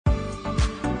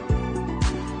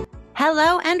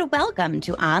Hello and welcome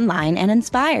to Online and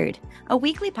Inspired, a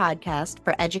weekly podcast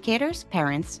for educators,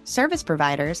 parents, service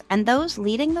providers, and those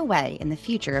leading the way in the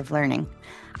future of learning.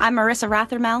 I'm Marissa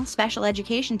Rothermel, special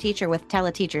education teacher with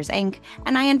Teleteachers Inc.,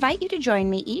 and I invite you to join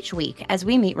me each week as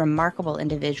we meet remarkable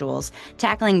individuals,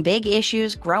 tackling big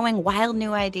issues, growing wild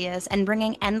new ideas, and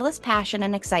bringing endless passion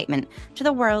and excitement to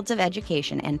the worlds of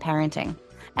education and parenting.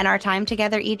 And our time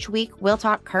together each week, we'll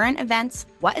talk current events,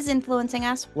 what is influencing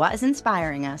us, what is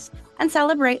inspiring us, and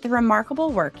celebrate the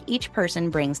remarkable work each person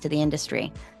brings to the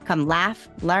industry. Come laugh,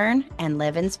 learn, and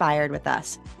live inspired with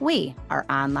us. We are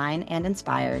Online and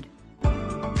Inspired.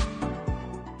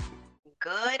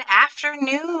 Good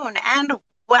afternoon and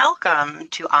welcome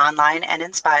to Online and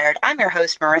Inspired. I'm your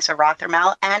host, Marissa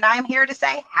Rothermel, and I'm here to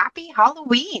say Happy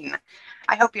Halloween.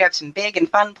 I hope you have some big and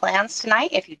fun plans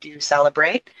tonight if you do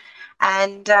celebrate.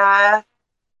 And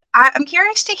I'm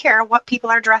curious to hear what people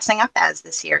are dressing up as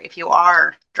this year, if you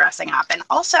are dressing up. And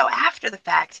also, after the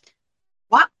fact,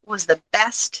 what was the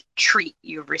best treat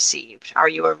you've received? Are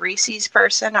you a Reese's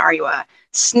person? Are you a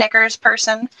Snickers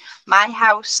person? My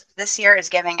house this year is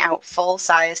giving out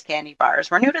full-size candy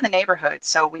bars. We're new to the neighborhood,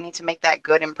 so we need to make that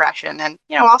good impression and,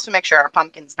 also make sure our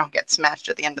pumpkins don't get smashed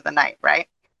at the end of the night, right?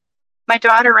 My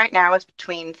daughter right now is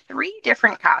between three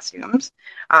different costumes.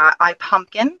 A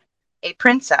pumpkin, a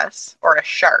princess, or a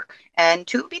shark, and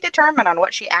to be determined on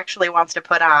what she actually wants to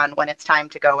put on when it's time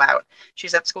to go out.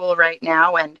 She's at school right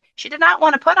now, and she did not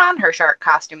want to put on her shark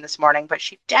costume this morning, but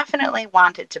she definitely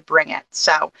wanted to bring it.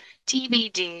 So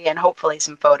TBD, and hopefully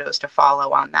some photos to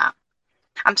follow on that.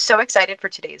 I'm so excited for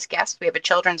today's guest. We have a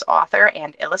children's author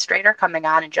and illustrator coming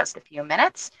on in just a few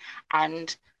minutes,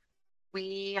 and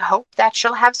we hope that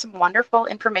she'll have some wonderful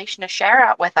information to share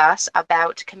out with us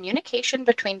about communication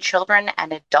between children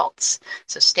and adults.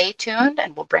 So stay tuned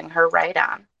and we'll bring her right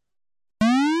on.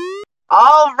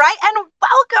 All right, and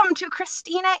welcome to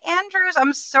Kristina Andrews.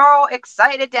 I'm so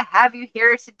excited to have you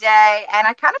here today. And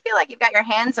I kind of feel like you've got your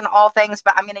hands in all things,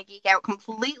 but I'm going to geek out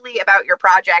completely about your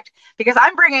project because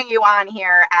I'm bringing you on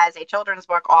here as a children's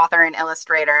book author and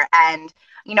illustrator. And,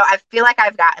 I feel like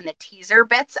I've gotten the teaser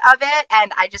bits of it,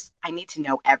 and I need to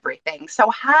know everything. So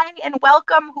hi and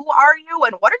welcome. Who are you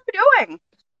and what are you doing?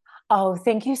 Oh,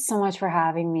 thank you so much for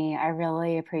having me. I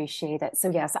really appreciate it.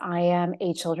 So yes, I am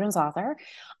a children's author.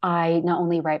 I not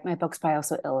only write my books, but I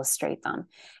also illustrate them.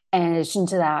 In addition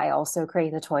to that, I also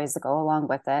create the toys that go along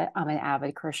with it. I'm an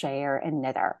avid crocheter and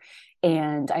knitter.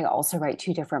 And I also write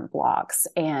two different blogs,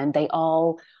 and they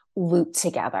all loop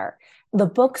together. The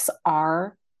books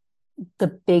are the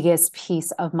biggest piece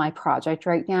of my project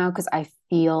right now because I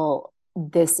feel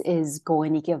this is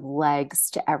going to give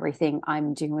legs to everything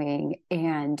I'm doing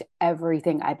and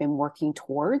everything I've been working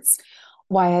towards.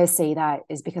 Why I say that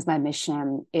is because my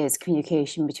mission is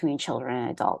communication between children and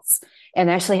adults.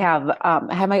 And I actually I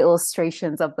have my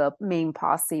illustrations of the main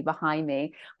posse behind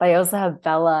me, but I also have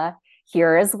Bella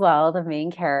here as well, the main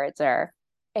character.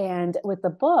 And with the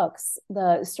books,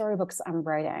 the storybooks I'm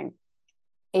writing,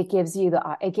 it gives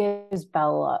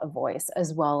Bella a voice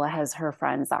as well as her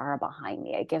friends that are behind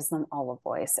me. It gives them all a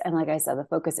voice. And like I said, the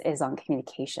focus is on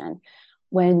communication.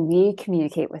 When we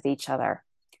communicate with each other,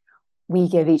 we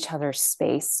give each other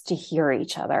space to hear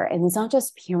each other. And it's not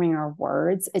just hearing our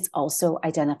words, it's also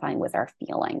identifying with our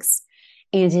feelings.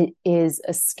 And it is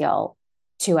a skill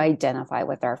to identify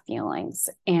with our feelings.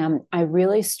 And I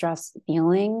really stress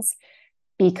feelings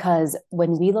because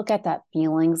when we look at that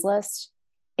feelings list,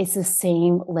 it's the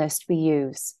same list we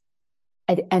use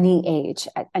at any age,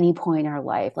 at any point in our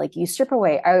life. Like you strip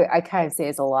away, I kind of say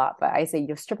it's a lot, but I say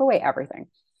you strip away everything.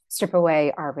 Strip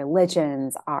away our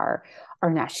religions, our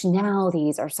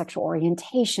nationalities, our sexual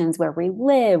orientations, where we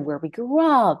live, where we grew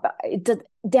up,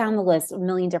 down the list, a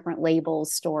million different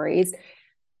labels, stories.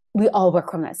 We all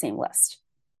work from that same list.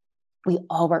 We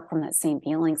all work from that same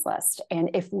feelings list.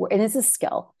 And it's a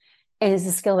skill. And it's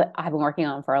a skill that I've been working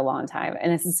on for a long time.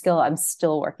 And it's a skill I'm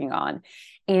still working on.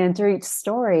 And through each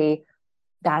story,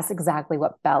 that's exactly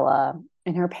what Bella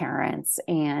and her parents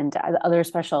and the other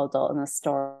special adult in the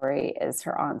story is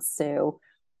her Aunt Sue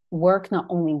work not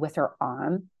only with her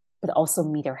on, but also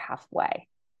meet her halfway.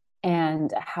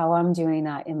 And how I'm doing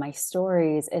that in my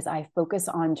stories is I focus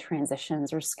on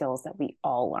transitions or skills that we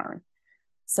all learn.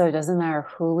 So it doesn't matter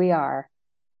who we are.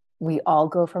 We all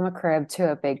go from a crib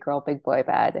to a big girl, big boy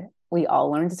bed. We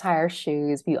all learn to tie our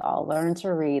shoes. We all learn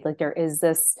to read. Like there is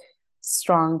this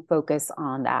strong focus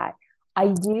on that. I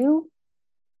do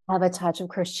have a touch of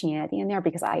Christianity in there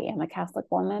because I am a Catholic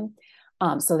woman.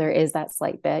 So there is that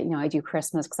slight bit. I do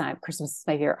Christmas because Christmas is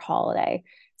my favorite holiday.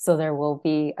 So there will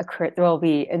be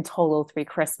in total 3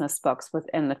 Christmas books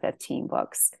within the 15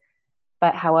 books.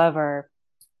 But however,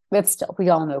 but still, we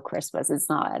all know Christmas. It's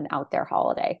not an out there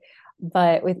holiday.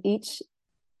 But with each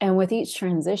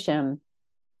transition,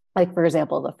 like for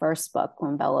example, the first book,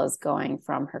 when Bella's going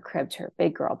from her crib to her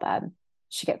big girl bed,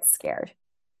 she gets scared.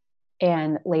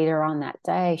 And later on that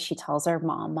day, she tells her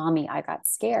mom, Mommy, I got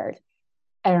scared.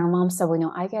 And her mom said, Well,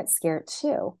 no, I get scared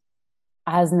too.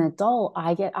 As an adult,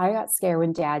 I got scared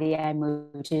when Daddy and I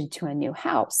moved into a new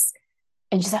house.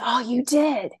 And she said, Oh, you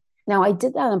did. Now I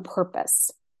did that on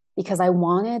purpose because I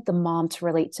wanted the mom to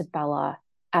relate to Bella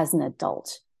as an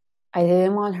adult. I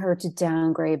didn't want her to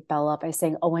downgrade Bella by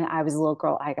saying, Oh, when I was a little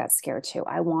girl, I got scared too.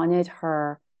 I wanted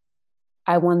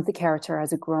the character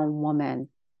as a grown woman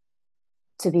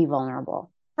to be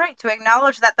vulnerable. Right, to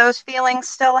acknowledge that those feelings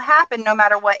still happen no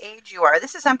matter what age you are.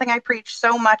 This is something I preach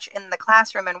so much in the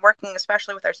classroom and working,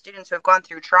 especially with our students who have gone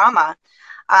through trauma.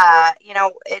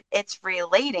 It's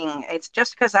relating. It's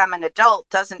just because I'm an adult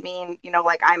doesn't mean,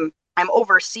 like I'm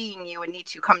overseeing you and need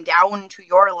to come down to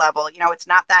your level. It's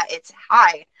not that. It's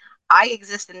hi, I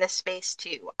exist in this space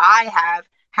too. I have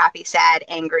happy, sad,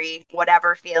 angry,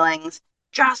 whatever feelings,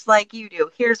 just like you do.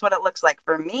 Here's what it looks like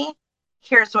for me.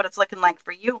 Here's what it's looking like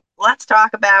for you. Let's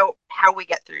talk about how we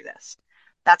get through this.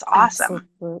 That's awesome.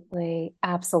 Absolutely.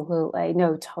 Absolutely.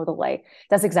 No, totally.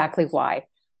 That's exactly why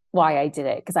I did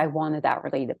it, because I wanted that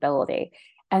relatability.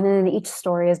 And then in each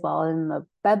story as well, in the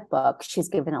bed book, she's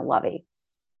given a lovey.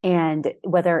 And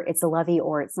whether it's a lovey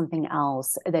or it's something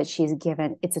else that she's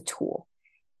given, it's a tool.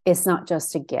 It's not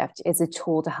just a gift, it's a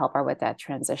tool to help her with that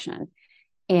transition.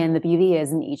 And the beauty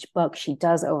is in each book, she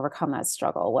does overcome that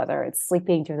struggle, whether it's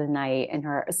sleeping through the night and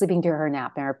her sleeping through her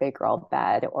nap in her big girl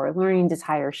bed, or learning to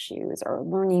tie her shoes, or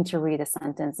learning to read a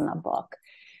sentence in a book.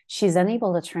 She's then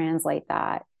able to translate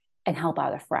that and help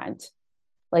out a friend.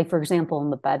 Like, for example,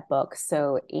 in the bed book,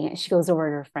 so she goes over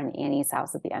to her friend Annie's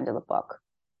house at the end of the book,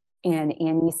 and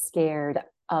Annie's scared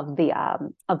of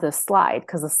the slide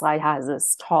because the slide has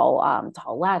this tall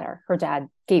ladder. Her dad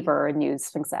gave her a new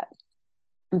swing set.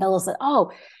 And Bella said,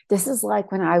 Oh, this is like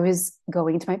when I was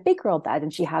going to my big girl bed.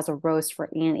 And she has a rose for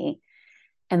Annie.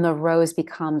 And the rose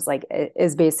becomes like,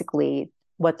 is basically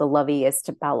what the lovey is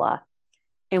to Bella.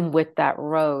 And with that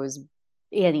rose,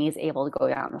 Annie is able to go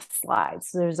down the slide.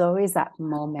 So there's always that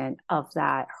moment of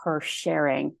that, her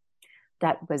sharing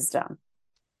that wisdom.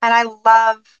 And I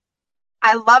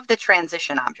love the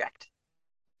transition object.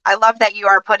 I love that you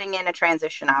are putting in a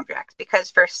transition object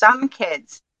because for some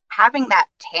kids, having that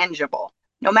tangible,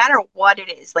 no matter what it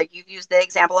is, like you've used the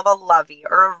example of a lovey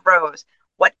or a rose,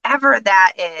 whatever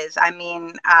that is. I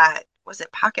mean, was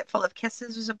it Pocket Full of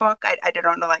Kisses was a book? I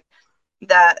don't know, like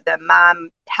the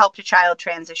mom helped a child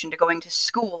transition to going to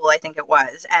school, I think it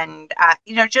was. And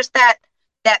just that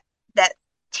that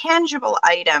tangible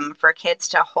item for kids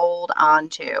to hold on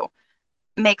to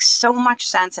makes so much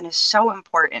sense and is so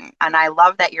important. And I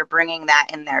love that you're bringing that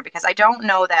in there because I don't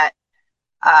know that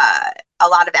uh, a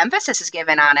lot of emphasis is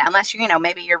given on it unless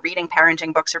maybe you're reading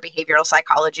parenting books or behavioral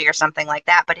psychology or something like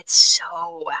that. But it's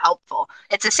so helpful.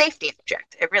 It's a safety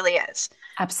object. It really is.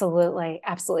 Absolutely.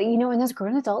 Absolutely. And as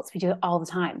grown adults, we do it all the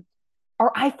time.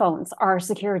 Our iPhones are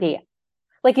security.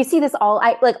 Like you see this all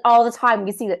the time.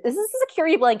 You see that this is a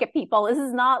security blanket, people. This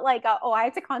is not like I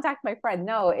have to contact my friend.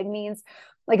 No, it means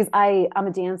like I'm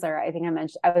a dancer. I think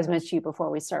I was mentioned to you before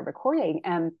we started recording,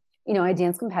 and I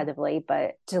dance competitively,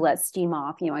 but to let steam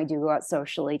off, I do go out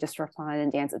socially just for fun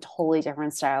and dance a totally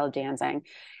different style of dancing.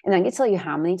 And I can tell you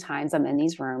how many times I'm in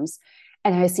these rooms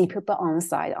and I see people on the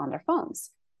side on their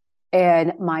phones.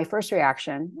 And my first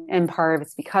reaction, and part of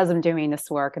it's because I'm doing this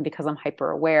work and because I'm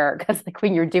hyper aware, because like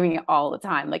when you're doing it all the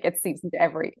time, like it seems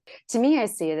to me, I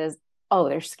see it as, oh,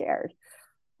 they're scared.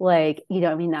 Like,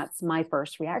 I mean, that's my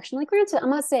first reaction. Like, granted,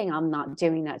 I'm not saying I'm not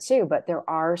doing that too, but there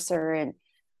are certain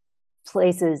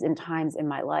places and times in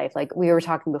my life. Like we were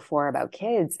talking before about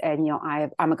kids, and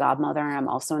I'm a godmother and I'm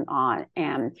also an aunt.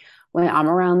 And when I'm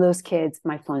around those kids,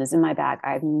 my phone is in my bag.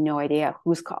 I have no idea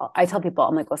who's called. I tell people,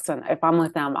 I'm like, listen, if I'm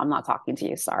with them, I'm not talking to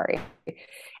you. Sorry.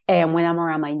 And when I'm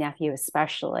around my nephew,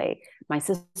 especially my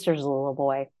sister's a little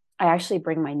boy, I actually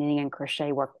bring my knitting and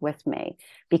crochet work with me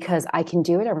because I can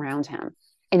do it around him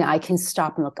and I can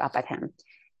stop and look up at him.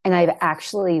 And I've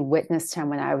actually witnessed him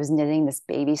when I was knitting this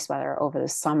baby sweater over the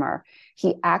summer.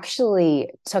 He actually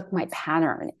took my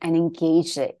pattern and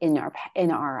engaged it in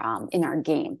our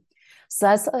game. So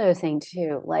that's the other thing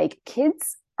too. Like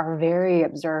kids are very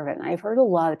observant. I've heard a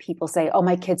lot of people say, "Oh,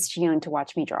 my kid's too young to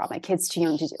watch me draw. My kid's too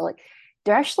young to do." Like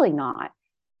they're actually not.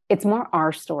 It's more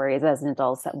our stories as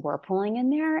adults that we're pulling in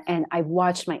there. And I've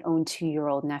watched my own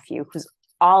 2-year-old nephew, who's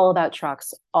all about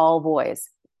trucks, all boys,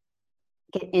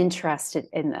 get interested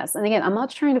in this. And again, I'm not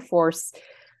trying to force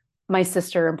my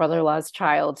sister and brother-in-law's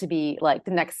child to be like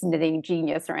the next knitting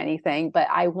genius or anything, but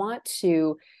I want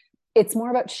to, it's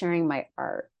more about sharing my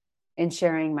art and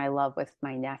sharing my love with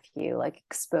my nephew, like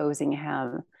exposing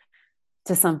him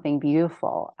to something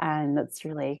beautiful. And that's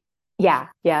really, yeah,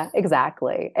 yeah,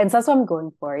 exactly. And so that's what I'm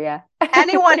going for. Yeah.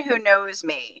 Anyone who knows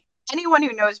me, anyone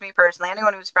who knows me personally,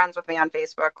 anyone who's friends with me on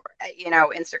Facebook, or,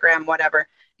 Instagram, whatever,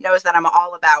 knows that I'm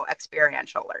all about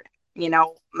experiential learning.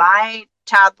 My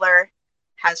toddler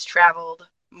has traveled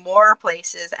more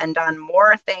places and done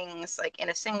more things like in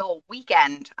a single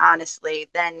weekend, honestly,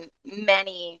 than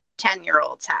many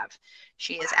 10-year-olds have.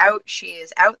 She is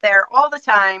out there all the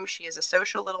time. She is a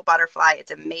social little butterfly. It's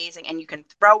amazing. And you can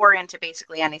throw her into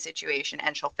basically any situation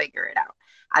and she'll figure it out.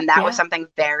 And that was Yeah. something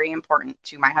very important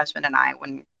to my husband and I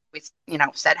when we,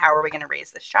 said, how are we going to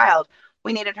raise this child?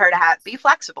 We needed her to be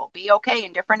flexible, be okay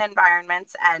in different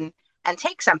environments, and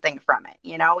take something from it.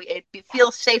 It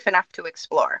feels safe enough to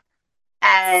explore.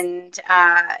 And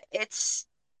it's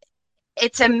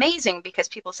amazing because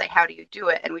people say, how do you do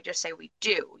it? And we just say we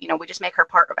do. We just make her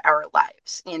part of our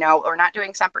lives, or not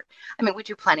doing separate. I mean, we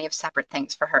do plenty of separate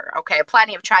things for her, okay?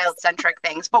 Plenty of child centric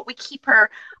things, but we keep her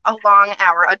along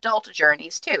our adult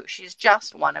journeys too. She's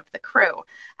just one of the crew.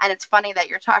 And it's funny that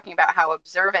you're talking about how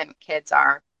observant kids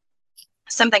are.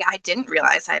 Something I didn't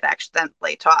realize I've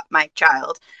accidentally taught my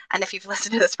child. And if you've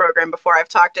listened to this program before, I've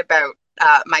talked about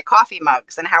my coffee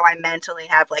mugs and how I mentally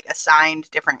have like assigned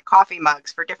different coffee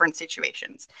mugs for different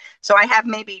situations. So I have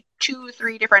maybe two,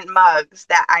 three different mugs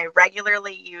that I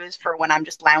regularly use for when I'm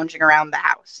just lounging around the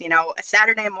house. A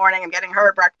Saturday morning, I'm getting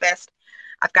her breakfast.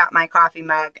 I've got my coffee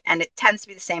mug, and it tends to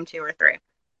be the same two or three.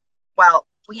 Well,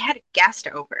 we had a guest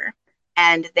over,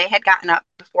 and they had gotten up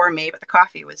before me, but the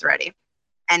coffee was ready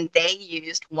and they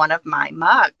used one of my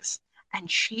mugs.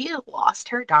 And she lost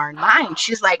her darn mind.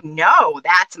 She's like, no,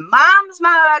 that's mom's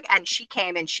mug. And she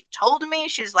came and she told me,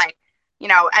 she's like,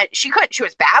 she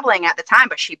was babbling at the time,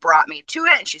 but she brought me to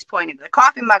it and she's pointing to the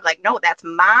coffee mug, like, no, that's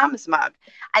mom's mug.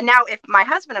 And now, if my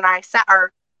husband and I set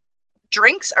our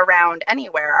drinks around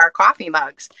anywhere, our coffee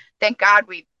mugs, thank God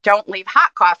we don't leave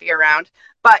hot coffee around,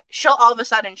 but she'll all of a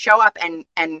sudden show up and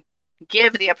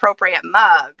give the appropriate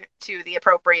mug to the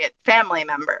appropriate family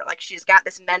member. Like she's got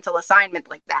this mental assignment,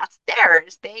 like that's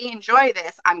theirs. They enjoy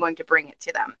this. I'm going to bring it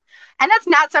to them. And that's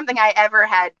not something I ever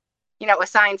had,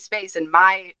 assigned space in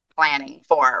my planning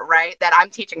for, right? That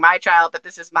I'm teaching my child that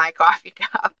this is my coffee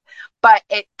cup. But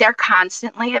they're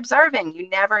constantly observing. You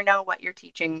never know what you're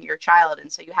teaching your child.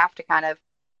 And so you have to kind of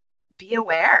be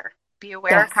aware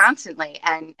Yes. constantly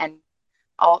and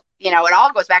it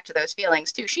all goes back to those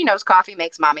feelings too. She knows coffee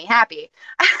makes mommy happy.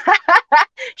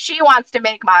 She wants to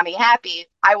make mommy happy.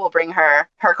 I will bring her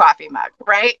coffee mug,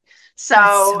 right? That's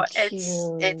so So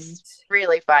it's cute.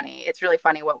 really funny. It's really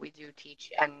funny what we do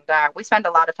teach, and we spend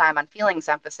a lot of time on feelings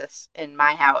emphasis in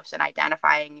my house and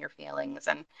identifying your feelings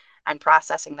and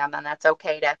processing them. And that's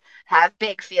okay to have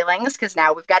big feelings because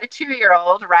now we've got a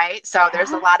 2-year-old, right? So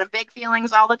there's a Yeah. lot of big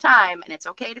feelings all the time, and it's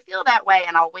okay to feel that way.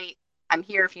 And I'll wait. I'm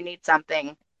here if you need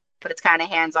something, but it's kind of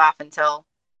hands off until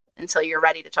you're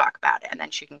ready to talk about it, and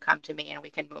then she can come to me and we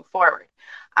can move forward.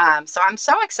 So I'm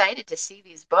so excited to see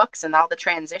these books and all the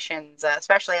transitions,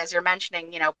 especially as you're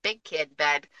mentioning, big kid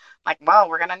bed. Like, well,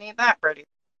 we're gonna need that pretty.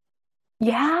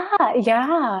 Yeah.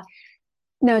 Yeah.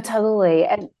 No, totally.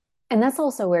 And that's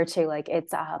also where too, like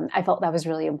it's I felt that was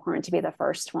really important to be the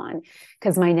first one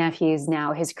because my nephew's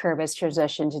now his curve has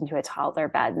transitioned into a toddler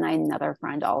bed. And I had another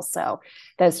friend also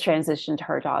that's transitioned to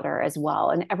her daughter as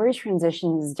well. And every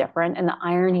transition is different. And the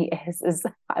irony is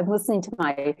I'm listening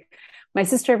to my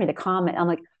sister made a comment. I'm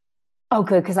like, oh,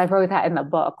 good, because I wrote that in the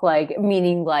book, like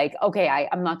meaning like, okay,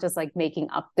 I'm not just like making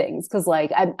up things because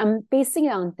like I'm basing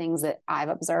it on things that I've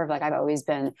observed. Like I've always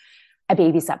been I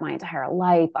babysat my entire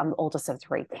life. I'm the oldest of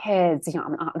three kids.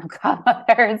 I'm not a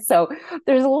godmother. And so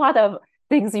there's a lot of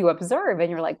things you observe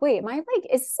and you're like, wait, am I like,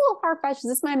 is this a little far-fetched?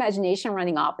 Is this my imagination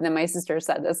running off? And then my sister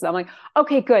said this. And I'm like,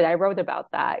 okay, good. I wrote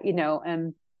about that,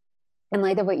 and in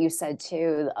light of what you said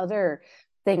too, the other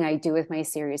thing I do with my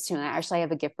series too, and I actually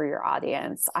have a gift for your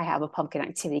audience. I have a pumpkin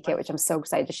activity kit, which I'm so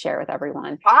excited to share with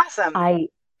everyone. Awesome. I,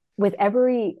 with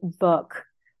every book,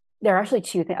 there are actually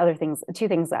two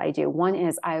things that I do. One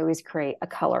is I always create a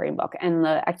coloring book, and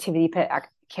the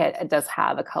kit it does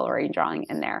have a coloring drawing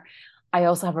in there. I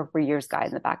also have a reader's guide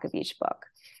in the back of each book.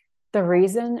 The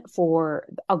reason for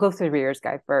I'll go through the reader's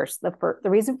guide first. The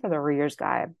reason for the reader's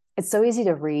guide, it's so easy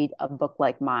to read a book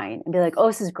like mine and be like, oh,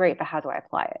 this is great, but how do I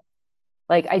apply it?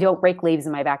 Like I don't rake leaves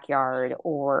in my backyard,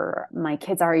 or my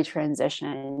kids already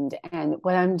transitioned. And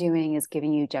what I'm doing is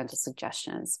giving you gentle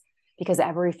suggestions because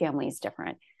every family is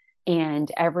different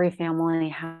and every family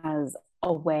has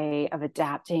a way of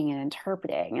adapting and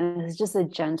interpreting. And it's just a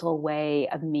gentle way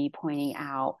of me pointing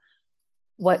out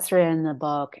what's written in the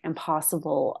book and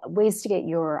possible ways to get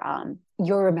your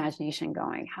imagination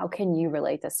going. How can you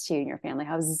relate this to you and your family?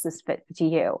 How does this fit to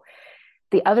you?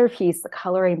 The other piece, the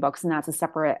coloring books, and that's a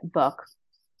separate book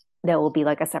that will be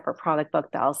like a separate product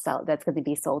book that I'll sell, that's going to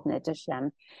be sold in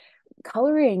addition.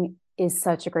 Coloring is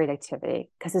such a great activity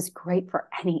because it's great for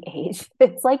any age.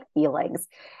 It's like feelings.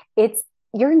 It's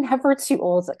You're never too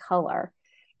old to color.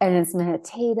 And it's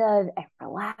meditative and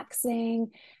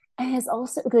relaxing. And it's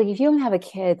also like if you don't have a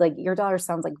kid, like your daughter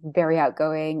sounds like very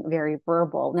outgoing, very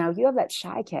verbal. Now, if you have that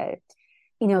shy kid,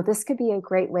 this could be a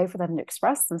great way for them to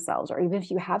express themselves. Or even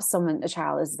if you have a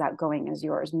child is as outgoing as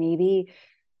yours, maybe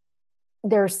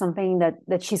there's something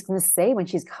that she's going to say when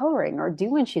she's coloring or do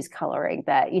when she's coloring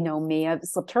that may have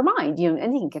slipped her mind.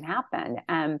 Anything can happen.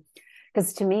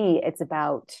 Because to me it's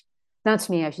about, not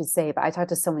to me I should say, but I talk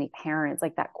to so many parents,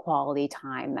 like that quality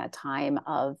time, that time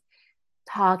of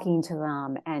talking to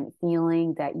them and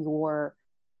feeling that you're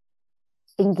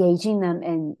engaging them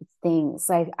in things.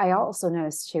 I also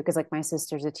noticed too, because like my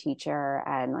sister's a teacher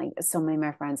and like so many of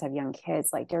my friends have young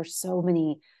kids, like there's so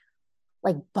many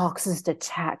like boxes to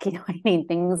check, what I mean?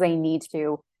 Things they need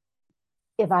to.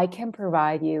 If I can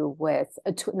provide you with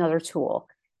another tool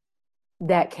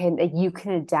that you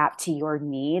can adapt to your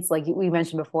needs, like we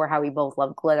mentioned before, how we both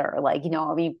love glitter. Like,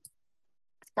 I mean,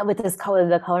 with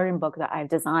the coloring book that I've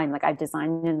designed, like I've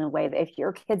designed it in a way that if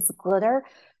your kids glitter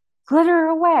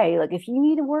away. Like if you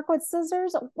need to work with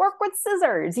scissors, work with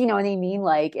scissors. You know what I mean?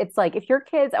 Like it's like if your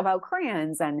kids about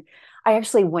crayons. And I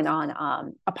actually went on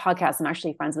a podcast. I'm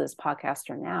actually friends with this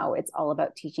podcaster now. It's all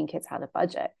about teaching kids how to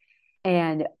budget.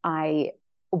 And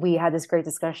we had this great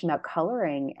discussion about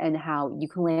coloring and how you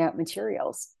can lay out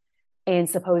materials. And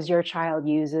suppose your child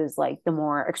uses like the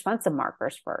more expensive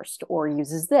markers first, or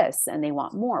uses this and they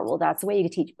want more. Well, that's the way you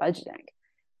can teach budgeting,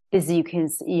 is you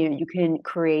can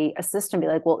create a system, be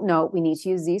like, well, no, we need to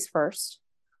use these first,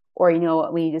 or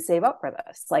we need to save up for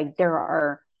this. Like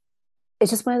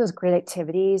it's just one of those great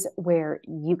activities where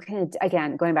you can,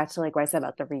 again, going back to like what I said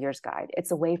about the reader's guide,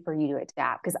 it's a way for you to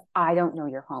adapt because I don't know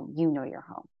your home, you know your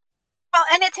home. Well,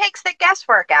 and it takes the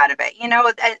guesswork out of it,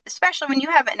 especially when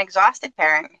you have an exhausted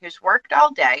parent who's worked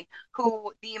all day,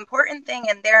 who the important thing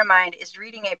in their mind is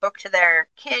reading a book to their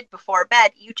kid before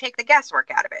bed. You take the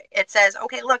guesswork out of it. It says,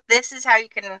 okay, look, this is how you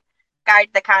can guide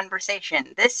the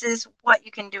conversation. This is what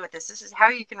you can do with this. This is how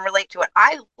you can relate to it.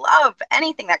 I love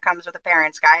anything that comes with a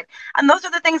parent's guide. And those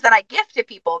are the things that I gift to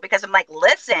people because I'm like,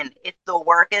 listen, if the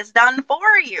work is done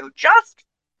for you, just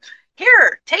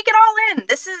here, take it all in.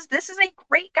 This is a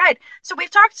great guide. So we've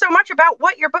talked so much about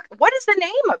what is the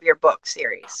name of your book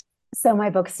series? So my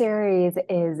book series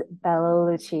is Bella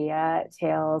Lucia,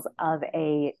 Tales of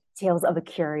a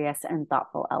Curious and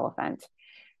Thoughtful Elephant.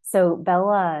 So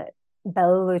Bella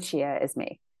Lucia is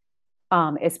me.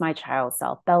 It's my child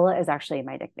self. Bella is actually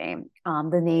my nickname.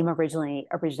 The name originally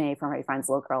originated from my friend's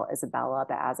little girl, Isabella,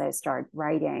 but as I started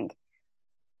writing,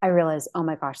 I realized, oh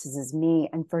my gosh, this is me.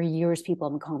 And for years, people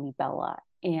have been calling me Bella.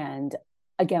 And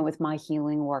again, with my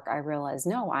healing work, I realized,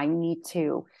 no, I need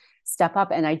to step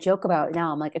up. And I joke about it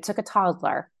now. I'm like, it took a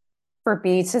toddler for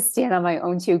me to stand on my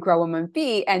own two grow woman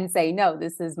feet and say, no,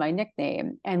 this is my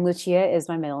nickname. And Lucia is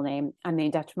my middle name. I'm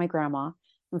named after my grandma.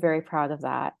 I'm very proud of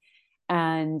that.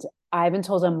 And I've been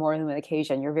told on more than one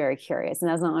occasion, you're very curious. And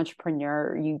as an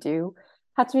entrepreneur, you do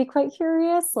have to be quite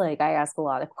curious. Like I ask a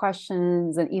lot of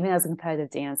questions, and even as a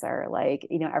competitive dancer, like,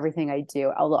 everything I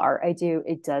do, all the art I do,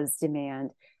 it does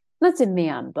not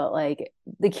demand, but like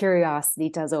the curiosity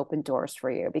does open doors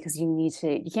for you because you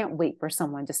can't wait for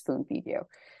someone to spoon feed you.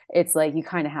 It's like, you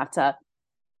kind of have to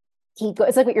keep going.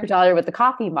 It's like with your daughter with the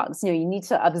coffee mugs, you need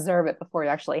to observe it before it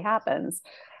actually happens.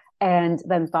 And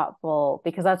then thoughtful,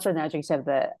 because that's an adjective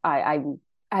that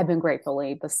I've been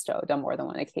gratefully bestowed on more than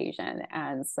one occasion.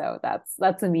 And so that's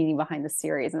the meaning behind the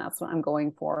series. And that's what I'm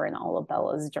going for in all of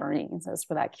Bella's journey. And so it's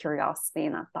for that curiosity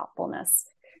and that thoughtfulness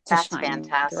to That's shine through.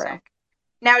 fantastic.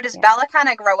 Now, does Yeah. Bella kind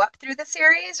of grow up through the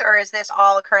series, or is this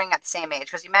all occurring at the same age?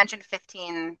 Because you mentioned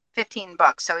 15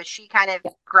 books. So is she kind of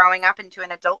Yeah. growing up into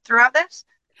an adult throughout this?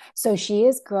 So she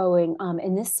is growing.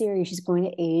 In this series, she's going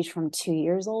to age from 2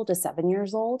 years old to 7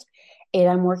 years old. And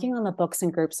I'm working on the books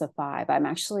in groups of five. I'm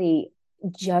actually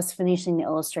just finishing the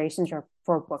illustrations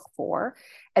for book four.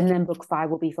 And then book five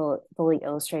will be fully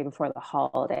illustrated before the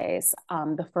holidays.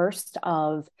 The first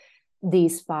of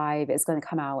these five is going to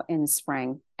come out in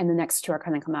spring, and the next two are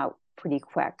going to come out pretty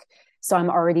quick. So I'm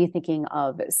already thinking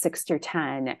of 6 through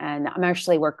 10, and I'm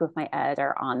actually working with my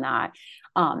editor on that,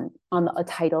 on the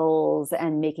titles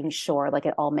and making sure like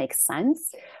it all makes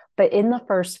sense. But in the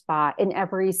first five, in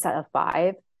every set of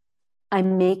five,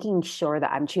 I'm making sure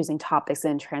that I'm choosing topics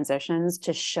and transitions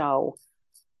to show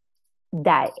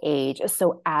that age.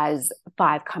 So as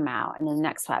five come out and the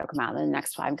next five come out and the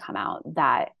next five come out,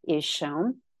 that is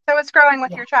shown. So it's growing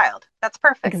with Yeah, your child. That's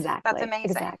perfect. That's exactly.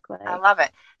 amazing. I Exactly. love it.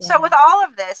 So with Yeah. all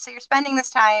of this, so you're spending this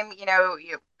time, you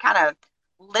kind of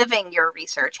living your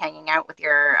research, hanging out with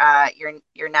your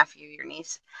nephew, your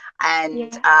niece, and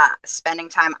Yeah. spending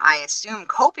time, I assume,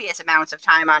 copious amounts of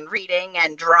time on reading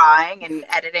and drawing and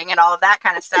editing and all of that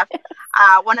kind of stuff.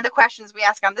 One of the questions we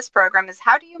ask on this program is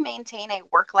how do you maintain a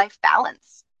work-life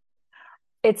balance?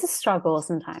 It's a struggle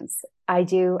sometimes. I'm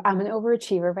an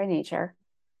overachiever by nature.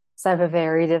 So I have a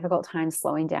very difficult time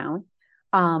slowing down.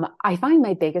 I find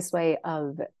my biggest way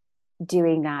of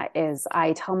doing that is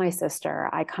I tell my sister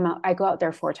I go out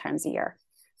there 4 times a year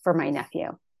for my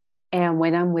nephew. And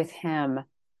when I'm with him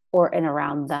or and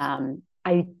around them,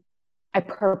 I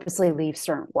purposely leave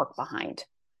certain work behind.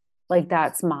 Like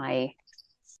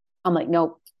I'm like,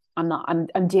 nope, I'm not.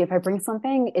 If I bring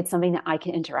something, it's something that I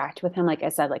can interact with him. Like I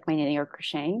said, like my knitting or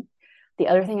crocheting. The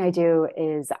other thing I do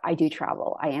is I do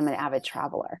travel. I am an avid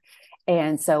traveler.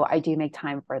 And so I do make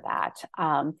time for that.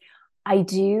 I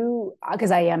do, because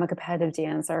I am a competitive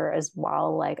dancer as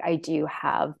well. Like I do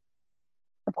have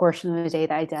a portion of the day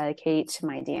that I dedicate to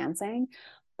my dancing.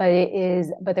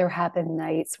 But there have been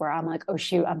nights where I'm like, oh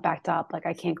shoot, I'm backed up. Like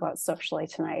I can't go out socially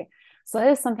tonight. So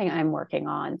that is something I'm working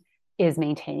on is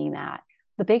maintaining that.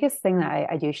 The biggest thing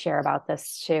that I do share about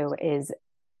this too is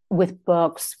with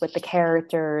books, with the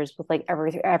characters, with like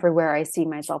everywhere I see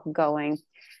myself going,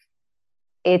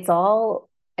 it's all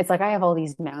it's like I have all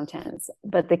these mountains,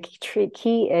 but the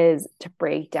key is to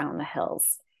break down the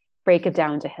hills, break it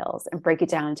down to hills and break it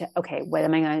down to, okay, what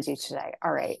am I going to do today?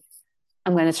 All right,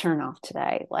 I'm going to turn off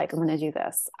today. Like I'm going to do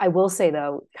this. I will say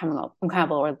though, coming up, I'm kind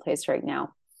of all over the place right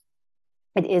now.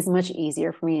 It is much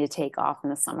easier for me to take off in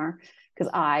the summer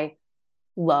because I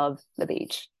love the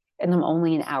beach and I'm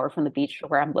only an hour from the beach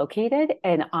where I'm located.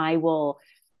 And I will,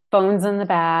 phones in the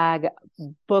bag,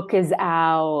 book is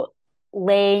out,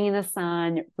 laying in the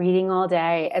sun, reading all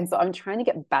day. And so I'm trying to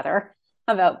get better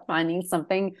about finding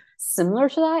something similar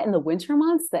to that in the winter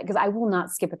months that because I will not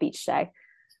skip a beach day.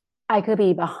 I could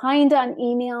be behind on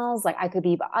emails. Like I could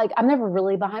be like I'm never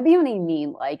really behind, but you know what I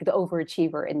mean? Like the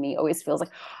overachiever in me always feels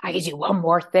like I could do one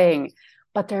more thing.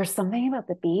 But there's something about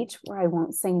the beach where I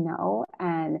won't say no.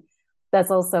 And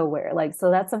that's also where like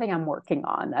so that's something I'm working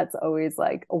on. That's always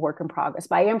like a work in progress.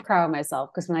 But I am proud of myself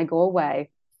because when I go away,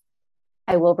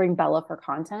 I will bring Bella for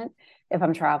content. If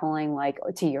I'm traveling like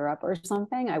to Europe or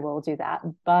something, I will do that.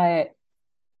 But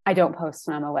I don't post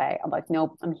when I'm away. I'm like,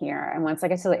 nope, I'm here. And once I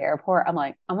get to the airport, I'm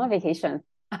like, I'm on vacation.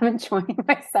 I'm enjoying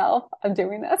myself. I'm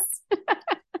doing this.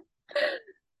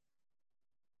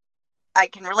 I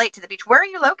can relate to the beach. Where are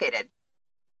you located?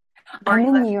 Where I'm do you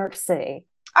in live? New York City.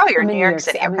 Oh, you're in New York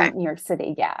City. I'm Okay. in New York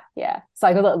City. Yeah, yeah. So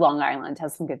I go to Long Island,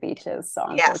 has some good beaches. So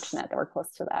I'm Yes. fortunate that we're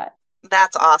close to that.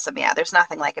 That's awesome. Yeah, there's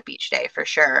nothing like a beach day for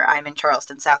sure. I'm in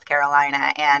Charleston, South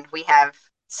Carolina, and we have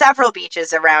several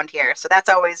beaches around here. So that's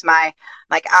always my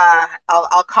like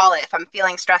I'll call it if I'm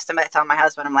feeling stressed. I'm gonna tell my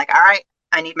husband, I'm like, all right,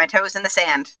 I need my toes in the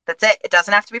sand. That's it. It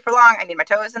doesn't have to be for long. I need my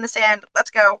toes in the sand.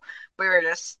 Let's go. We were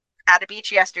just at a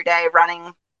beach yesterday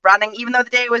running, even though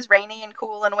the day was rainy and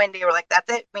cool and windy. We're like,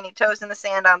 that's it. We need toes in the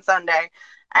sand on Sunday.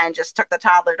 And just took the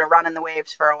toddler to run in the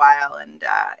waves for a while, and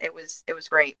it was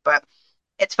great. But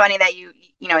it's funny that you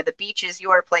know the beach is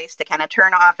your place to kind of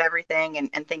turn off everything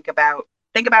and think about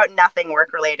nothing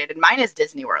work related, and mine is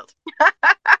Disney World.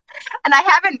 And I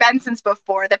haven't been since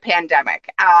before the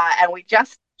pandemic, and we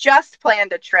just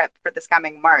planned a trip for this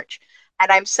coming March,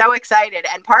 and I'm so excited.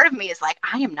 And part of me is like,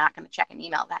 I am not going to check an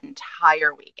email that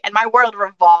entire week, and my world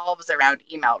revolves around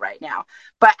email right now.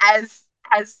 But as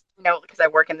you know, because I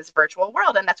work in this virtual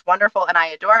world, and that's wonderful, and I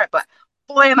adore it, but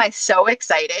boy, am I so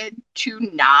excited to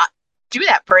not do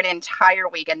that for an entire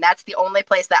week. And that's the only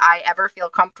place that I ever feel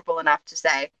comfortable enough to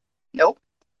say, nope,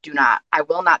 do not. I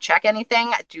will not check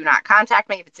anything. Do not contact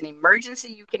me. If it's an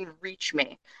emergency, you can reach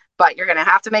me, but you're going to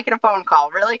have to make it a phone call.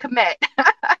 Really commit.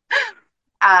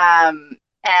 And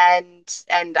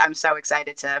I'm so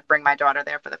excited to bring my daughter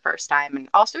there for the first time and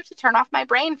also to turn off my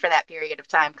brain for that period of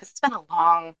time because it's been a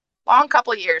long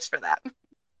couple years for that.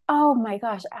 Oh my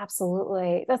gosh,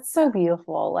 absolutely. That's so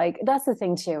beautiful. Like that's the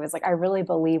thing too, is like I really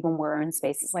believe when we're in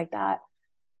spaces like that,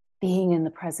 being in the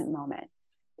present moment.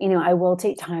 You know, I will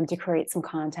take time to create some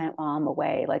content while I'm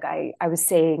away. Like I was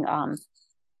saying, I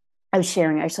was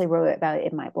sharing, I actually wrote about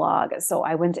it in my blog. So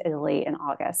I went to Italy in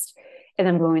August and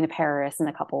I'm going to Paris in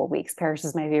a couple of weeks. Paris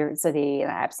is my favorite city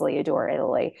and I absolutely adore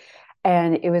Italy.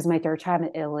 And it was my third time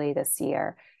in Italy this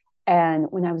year. And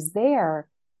when I was there,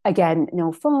 again,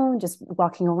 no phone, just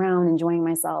walking around, enjoying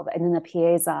myself. And in the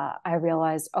Piazza, I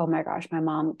realized, oh my gosh, my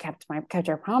mom kept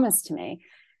her promise to me,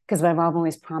 because my mom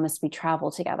always promised we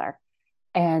travel together.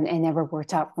 And it never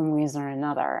worked out for one reason or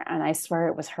another. And I swear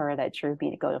it was her that drew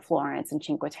me to go to Florence and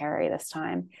Cinque Terre this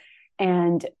time.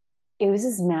 And it was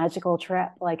this magical trip,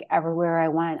 like everywhere I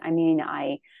went. I mean,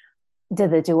 I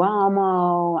did the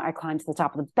Duomo, I climbed to the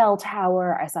top of the bell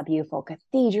tower, I saw beautiful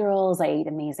cathedrals, I ate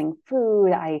amazing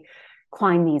food, I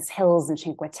climbed these hills in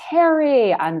Cinque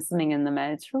Terre, I'm swimming in the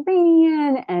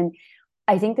Mediterranean. And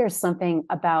I think there's something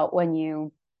about when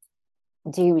you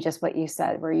do just what you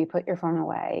said, where you put your phone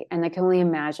away. And I can only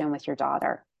imagine with your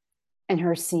daughter and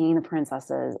her seeing the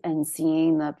princesses and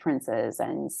seeing the princes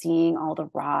and seeing all the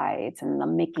rides and the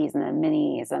Mickeys and the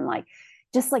Minnies, and like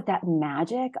just like that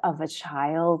magic of a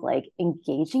child like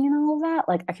engaging in all of that.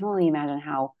 Like I can only imagine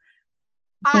how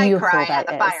I beautiful cry at that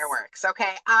the is. fireworks,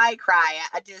 okay? I cry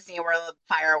at a Disney World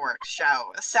fireworks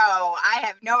show. So I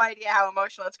have no idea how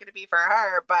emotional it's going to be for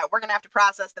her, but we're going to have to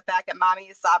process the fact that mommy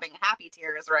is sobbing happy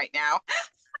tears right now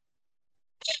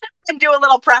and do a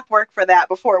little prep work for that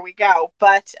before we go.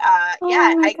 But yeah,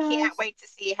 Oh my I gosh. can't wait to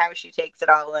see how she takes it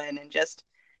all in and just,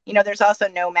 there's also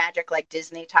no magic like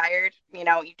Disney tired. You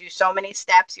do so many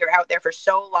steps, you're out there for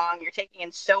so long, you're taking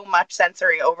in so much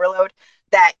sensory overload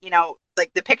that,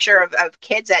 like the picture of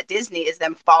kids at Disney is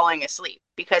them falling asleep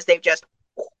because they've just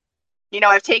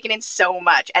I've taken in so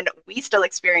much, and we still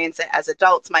experience it as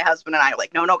adults. My husband and I are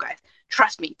like, no, no, guys,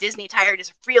 trust me, Disney tired is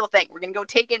a real thing. We're gonna go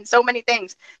take in so many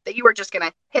things that you are just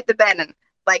gonna hit the bed and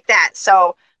like that.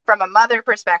 So from a mother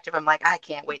perspective, I'm like, I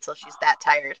can't wait till she's that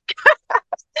tired.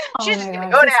 Oh She's just my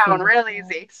gonna gosh, go that's down real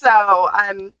beautiful. easy. So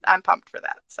I'm pumped for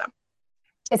that. So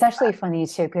It's actually funny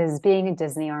too, because being a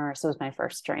Disney artist was my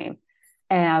first dream.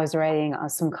 And I was writing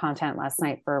some content last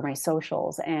night for my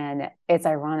socials. And it's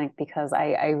ironic because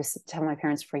I was telling my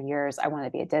parents for years I want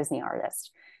to be a Disney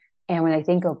artist. And when I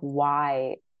think of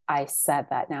why I said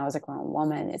that now as a grown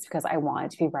woman, it's because I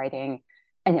wanted to be writing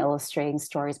and illustrating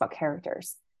stories about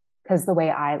characters. Because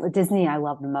Disney I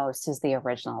love the most is the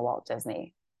original Walt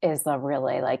Disney, is the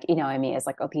really like, I mean, it's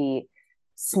like, okay,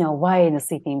 Snow White and the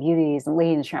Sleeping Beauties and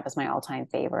Lady and the Tramp is my all-time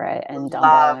favorite, and Dumbo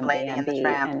love and Lady and the Bambi.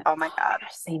 Tramp. And Oh my oh my God.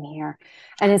 gosh, same here.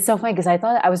 And it's so funny because I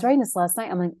thought I was writing this last night.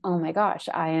 I'm like, oh my gosh,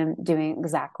 I am doing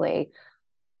exactly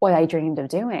what I dreamed of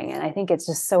doing. And I think it's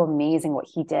just so amazing what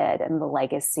he did and the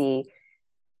legacy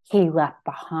he left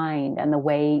behind and the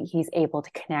way he's able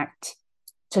to connect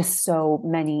to so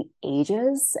many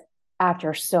ages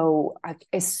after so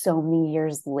many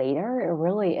years later. It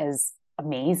really is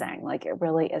amazing. Like it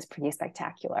really is pretty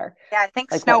spectacular, Yeah, I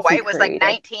think like Snow what he White was like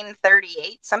created.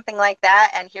 1938, something like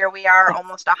that, and here we are Yes.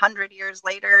 almost 100 years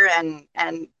later, and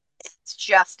it's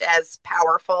just as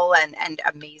powerful and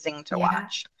amazing to Yeah.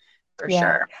 watch, for Yeah.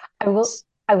 sure. I will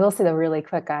I will say though really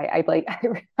quick, I like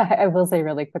I will say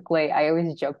really quickly, I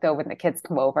always joke though when the kids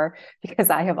come over because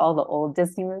I have all the old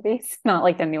Disney movies, not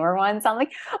like the newer ones. I'm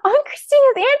like, oh,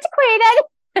 Christina's antiquated.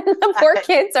 And the poor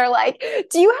kids are like,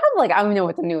 do you have like, I don't know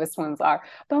what the newest ones are,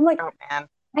 but I'm like, Oh man.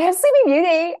 I have Sleeping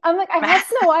Beauty. I'm like, I have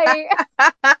Snow White.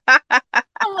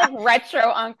 I'm like retro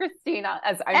on Christina,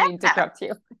 as I mean to Yeah. interrupt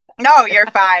you. No, you're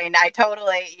fine. I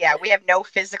totally, yeah, we have no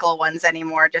physical ones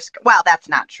anymore. Just, well, that's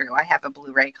not true. I have a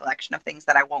Blu-ray collection of things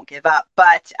that I won't give up,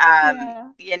 but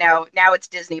Yeah. now it's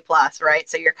Disney Plus, right?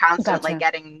 So you're constantly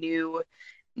Gotcha. getting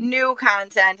new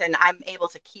content, and I'm able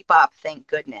to keep up, thank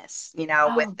goodness, with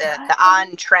Oh, the good.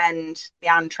 on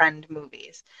trend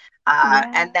movies. And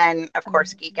Yeah. then of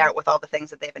course geek Amazing. out with all the things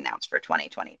that they've announced for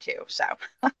 2022. So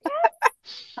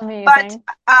but Amazing.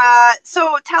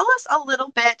 so tell us a little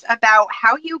bit about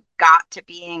how you got to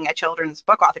being a children's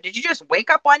book author. Did you just wake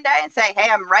up one day and say, "Hey,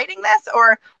 I'm writing this,"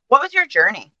 or what was your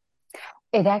journey?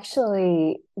 It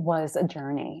actually was a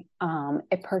journey.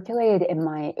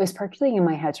 It was percolating in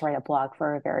my head to write a blog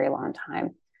for a very long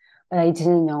time, but I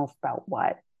didn't know about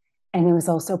what. And it was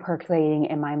also percolating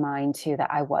in my mind too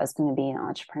that I was going to be an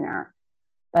entrepreneur.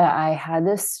 But I had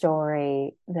this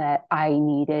story that I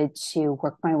needed to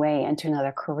work my way into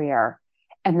another career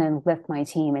and then lift my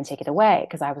team and take it away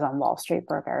because I was on Wall Street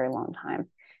for a very long time.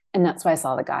 And that's what I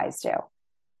saw the guys do.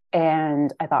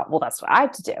 And I thought, well, that's what I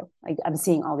have to do. Like I'm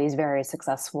seeing all these very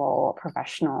successful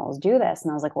professionals do this.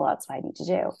 And I was like, well, that's what I need to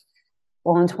do.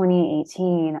 Well, in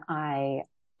 2018,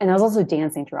 and I was also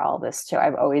dancing through all of this too.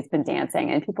 I've always been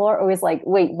dancing, and people are always like,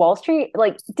 wait, Wall Street,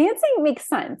 like dancing makes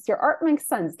sense. Your art makes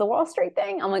sense. The Wall Street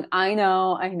thing, I'm like, I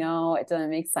know, it doesn't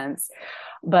make sense.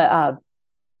 But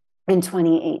in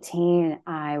 2018,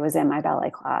 I was in my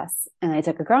ballet class and I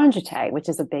took a grand jeté, which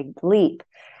is a big leap.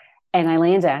 And I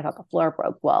landed, I thought the floor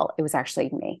broke. Well, it was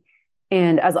actually me.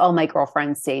 And as all my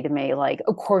girlfriends say to me, like,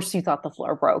 of course you thought the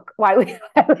floor broke. Why would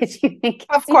you think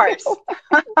Of it's you? course.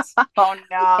 Oh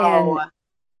And no.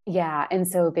 yeah, and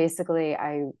so basically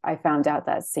I found out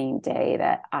that same day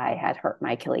that I had hurt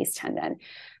my Achilles tendon.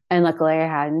 And luckily I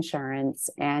had insurance.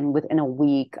 And within a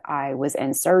week I was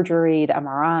in surgery, the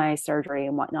MRI surgery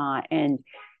and whatnot. And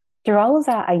through all of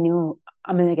that, I knew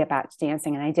I'm going to get back to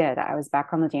dancing. And I did. I was back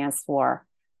on the dance floor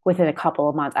within a couple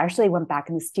of months. I actually went back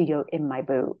in the studio in my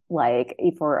boot, like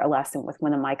for a lesson with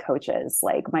one of my coaches,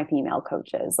 like my female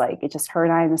coaches. Like it just her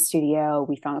and I in the studio.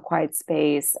 We found a quiet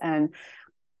space.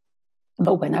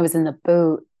 But when I was in the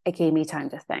boot, it gave me time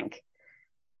to think.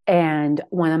 And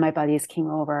one of my buddies came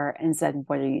over and said,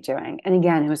 "What are you doing?" And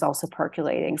again, it was also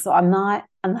percolating. So I'm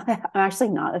actually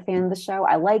not a fan of the show.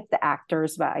 I like the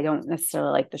actors, but I don't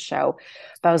necessarily like the show.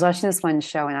 But I was watching this one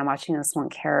show and I'm watching this one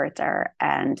character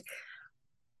and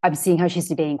I'm seeing how she's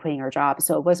debating quitting her job.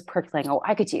 So it was percolating, oh,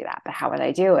 I could do that, but how would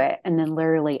I do it? And then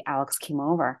literally Alex came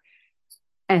over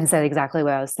and said exactly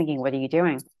what I was thinking. What are you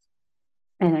doing?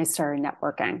 And I started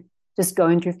networking, just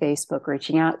going through Facebook,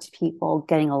 reaching out to people,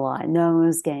 getting a lot of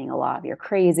no's, getting a lot of "you're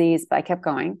crazies." But I kept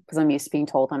going because I'm used to being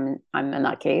told I'm a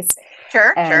nutcase.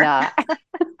 Sure, And sure.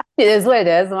 it is what it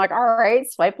is. I'm like, all right,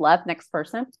 swipe left, next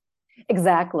person.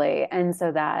 Exactly. And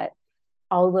so that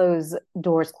all those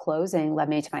doors closing led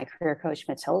me to my career coach,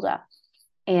 Matilda.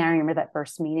 And I remember that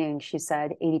first meeting, she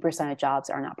said 80% of jobs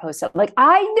are not posted. I'm like,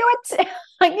 I knew it.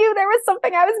 I knew there was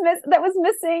something that was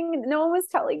missing. No one was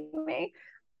telling me.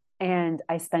 And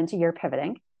I spent a year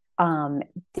pivoting,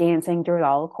 dancing through it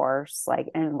all, of course, like,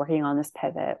 and working on this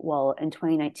pivot. Well, in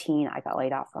 2019, I got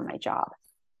laid off from my job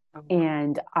Oh, wow.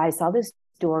 and I saw this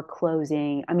door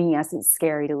closing. I mean, yes, it's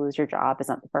scary to lose your job. It's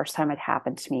not the first time it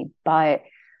happened to me, but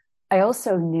I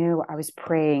also knew I was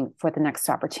praying for the next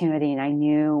opportunity. And I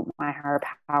knew my higher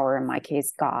power, in my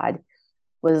case, God,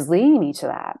 was leading me to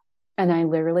that. And I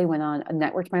literally went on,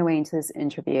 networked my way into this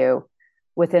interview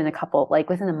within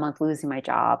a month losing my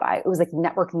job. It was like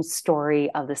networking story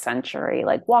of the century,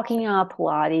 like walking up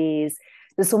Pilates.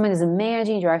 This woman is a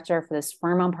managing director for this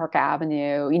firm on Park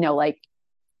Avenue, like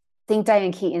think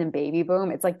Diane Keaton and Baby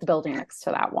Boom. It's like the building next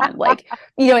to that one. Like,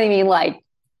 you know what I mean? Like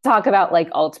talk about like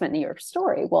ultimate New York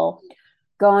story. Well,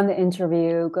 go on the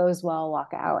interview, goes well,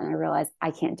 walk out. And I realized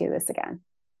I can't do this again.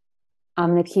 I'm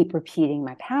going to keep repeating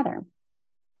my pattern.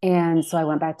 And so I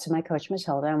went back to my coach,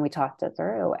 Matilda, and we talked it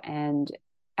through. And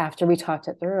after we talked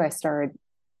it through, I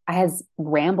had this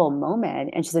ramble moment.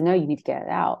 And she said, "No, you need to get it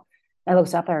out." I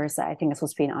looked up at her and said, "I think it's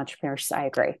supposed to be an entrepreneur." She said, "I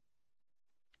agree."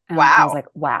 And I was Wow. like,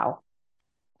 wow.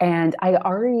 And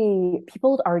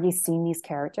people had already seen these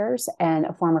characters, and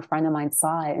a former friend of mine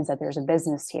saw it and said, "There's a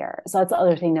business here." So that's the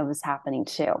other thing that was happening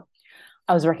too.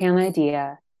 I was working on an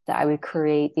idea that I would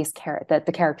create that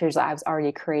the characters that I was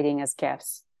already creating as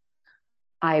gifts,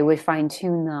 I would fine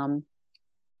tune them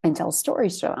and tell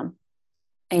stories to them.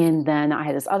 And then I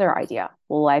had this other idea.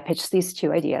 Well, I pitched these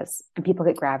two ideas and people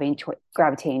get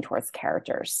gravitating towards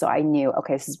characters. So I knew,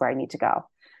 okay, this is where I need to go.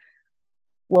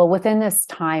 Well, within this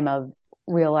time of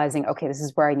realizing, okay, this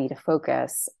is where I need to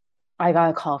focus, I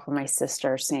got a call from my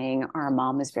sister saying our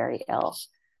mom was very ill.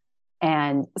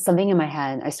 And something in my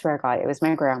head, I swear to God, it was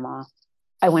my grandma.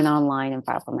 I went online and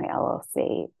filed for my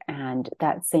LLC. And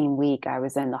that same week, I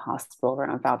was in the hospital room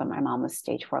and found that my mom was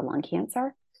stage 4 lung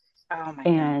cancer. Oh my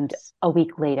And goodness. a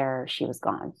week later, she was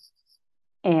gone.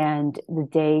 And the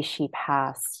day she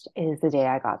passed is the day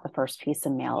I got the first piece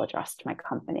of mail addressed to my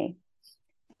company.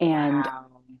 And Wow.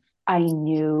 I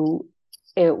knew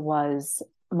it was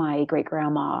my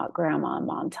grandma, and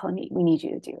mom telling me, "We need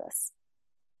you to do this.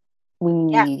 We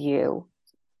Yeah, need you.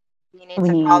 you need We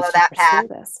to need you follow to that path. pursue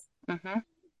this." Hmm.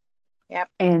 Yep.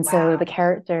 And so the Wow.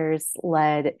 characters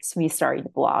led to me starting to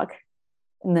blog.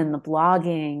 And then the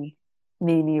blogging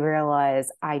made me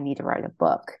realize I need to write a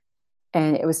book.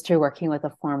 And it was through working with a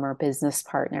former business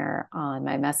partner on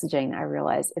my messaging, I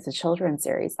realized it's a children's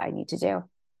series I need to do.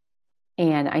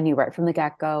 And I knew right from the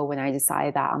get go when I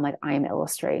decided that, I'm like, I am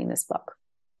illustrating this book.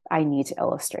 I need to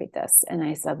illustrate this. And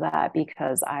I said that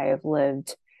because I have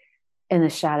lived in the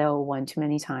shadow one too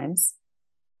many times.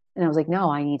 And I was like, no,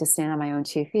 I need to stand on my own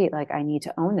 2 feet. Like, I need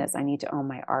to own this. I need to own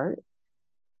my art.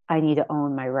 I need to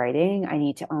own my writing. I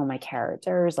need to own my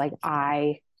characters. Like,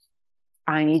 I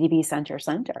need to be center.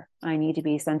 I need to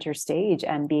be center stage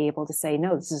and be able to say,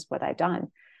 no, this is what I've done.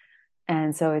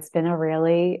 And so it's been a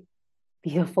really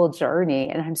beautiful journey.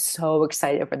 And I'm so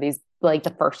excited for like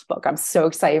the first book. I'm so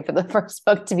excited for the first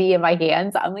book to be in my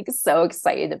hands. I'm like so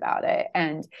excited about it.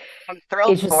 And I'm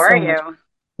thrilled it's just for so much. you.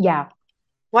 Yeah.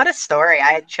 What a story.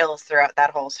 I had chills throughout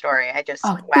that whole story. I just,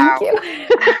 Oh, thank wow. you.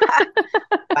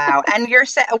 Wow. And you're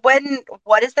set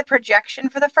what is the projection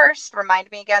for the first? Remind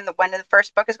me again when the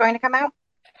first book is going to come out?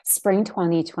 Spring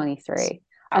 2023.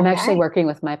 I'm actually Okay. working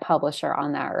with my publisher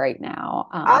on that right now,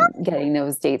 Oh, getting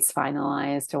those dates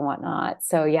finalized and whatnot.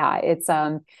 So yeah, it's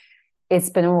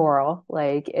been a whirl.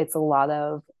 Like it's a lot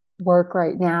of work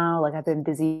right now. Like I've been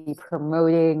busy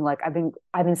promoting. Like I've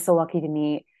been so lucky to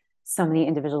meet so many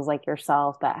individuals like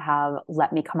yourself that have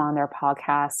let me come on their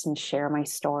podcast and share my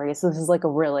story. So this is like a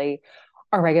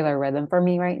regular rhythm for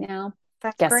me right now.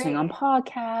 that's Guesting great. on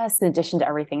podcasts in addition to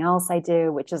everything else I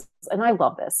do, which is, and I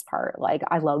love this part. Like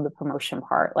I love the promotion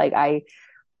part.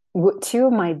 Two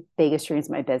of my biggest dreams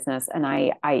in my business, and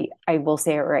I will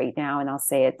say it right now, and I'll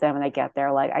say it then when I get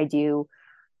there. Like I do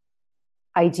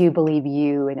believe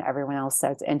you and everyone else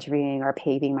that's interviewing are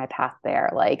paving my path there.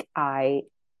 Like my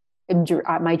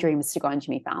dream is to go on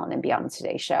Jimmy Fallon and be on the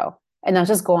Today Show, and not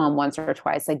just go on once or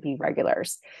twice, like be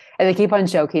regulars. And I keep on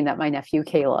joking that my nephew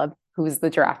Caleb, who's the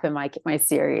giraffe in my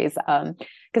series,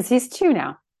 because he's two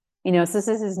now, so this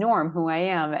is his norm, who I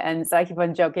am, and so I keep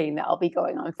on joking that I'll be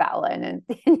going on Fallon, and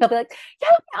he'll be like, "Yeah,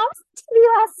 I was on TV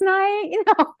last night.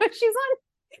 She's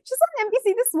on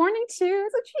NBC this morning too.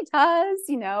 That's what she does,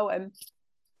 and."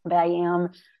 But I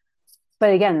am,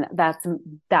 but again,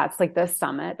 that's like the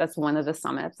summit. That's one of the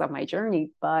summits of my journey.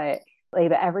 But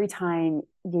every time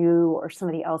you or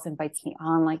somebody else invites me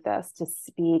on like this to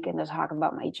speak and to talk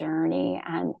about my journey,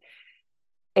 and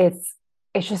it's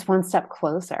it's just one step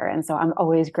closer. And so I'm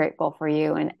always grateful for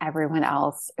you and everyone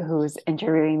else who's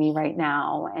interviewing me right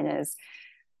now and is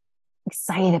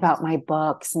excited about my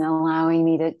books and allowing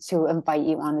me to invite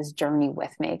you on this journey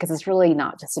with me, because it's really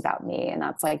not just about me. And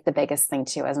that's like the biggest thing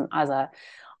too, as a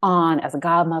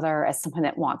godmother, as someone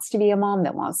that wants to be a mom,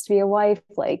 that wants to be a wife.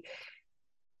 Like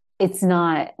it's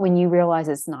not, when you realize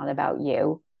it's not about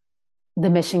you, the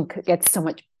mission gets so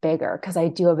much bigger, because I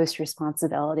do have this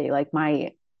responsibility. Like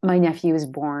my nephew was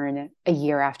born a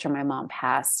year after my mom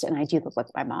passed, and I do live with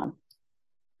my mom,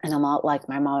 and I'm not like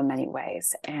my mom in many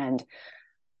ways. And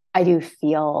I do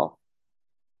feel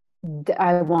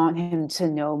I want him to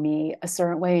know me a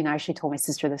certain way. And I actually told my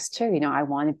sister this too. I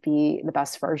want to be the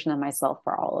best version of myself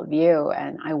for all of you.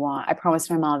 And I promised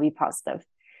my mom to be positive.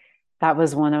 That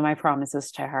was one of my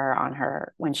promises to her on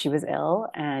her when she was ill.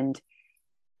 And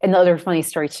another funny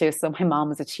story too. So my mom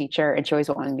was a teacher and she always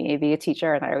wanted me to be a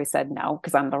teacher. And I always said no,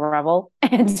 because I'm the rebel.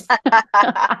 And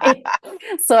I,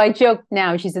 so I joke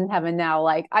now, she's in heaven now.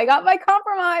 Like I got my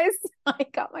compromise. I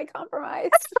got my compromise.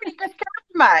 That's a pretty good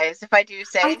compromise, if I do I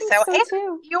say think so. so And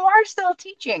too. you are still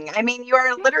teaching. I mean, you are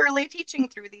Yeah. literally teaching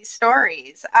through these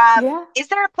stories. Yeah. Is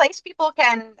there a place people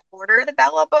can order the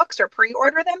Bella books or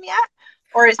pre-order them yet?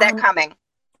 Or is that Um, coming?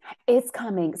 it's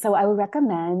coming. So I would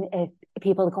recommend if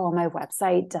people go on my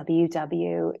website,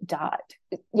 www.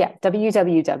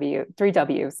 Three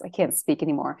W's. I can't speak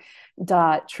anymore.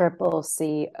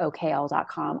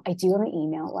 .CCOKL.com. I do have an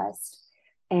email list,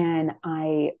 and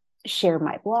I share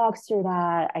my blogs through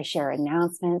that. I share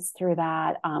announcements through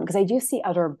that, because I do see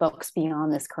other books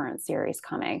beyond this current series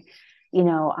coming.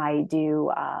 I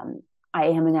do. I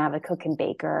am an avid cook and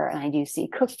baker, and I do see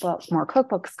more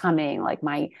cookbooks coming. Like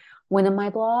one of my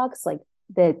blogs, like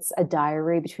that's a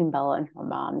diary between Bella and her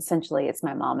mom. Essentially, it's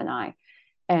my mom and I,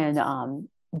 and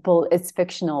both it's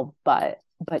fictional, but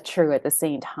true at the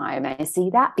same time. And I see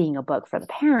that being a book for the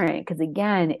parent, because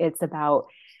again, it's about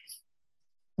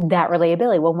that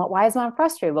relatability. Well, why is mom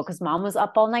frustrated? Well, because mom was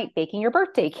up all night baking your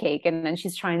birthday cake, and then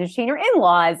she's trying to entertain her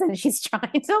in-laws, and she's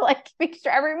trying to like make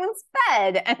sure everyone's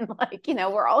fed, and like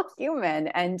we're all human.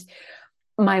 And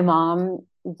my mom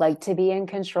liked to be in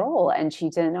control, and she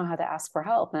didn't know how to ask for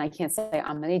help. And I can't say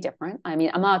I'm any different. I mean,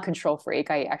 I'm not a control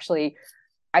freak.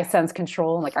 I sense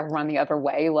control, and like I run the other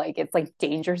way. Like it's like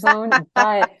danger zone.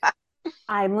 But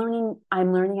I'm learning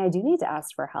I do need to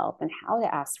ask for help and how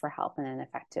to ask for help in an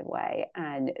effective way.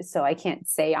 And so I can't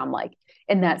say I'm like,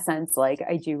 in that sense, like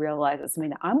I do realize it's something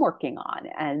that I'm working on.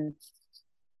 And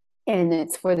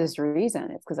it's for this reason.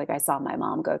 It's because like I saw my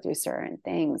mom go through certain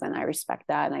things, and I respect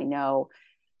that. And I know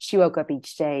she woke up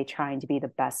each day trying to be the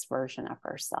best version of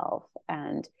herself.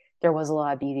 And there was a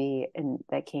lot of beauty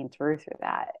that came through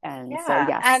that. And so Yeah.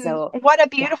 yes, And so what a yeah,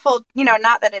 beautiful,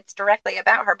 not that it's directly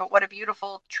about her, but what a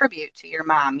beautiful tribute to your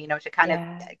mom, to kind of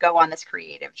yeah, go on this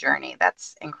creative journey.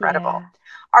 That's incredible. yeah,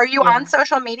 Are you on yeah.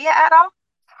 social media at all?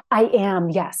 I am,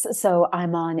 yes. So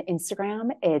I'm on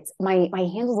Instagram. It's my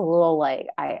handle's a little like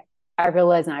I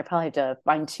realize, and I probably have to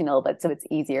fine tune a little bit so it's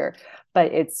easier,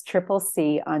 but it's triple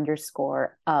C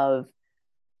underscore of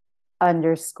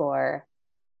underscore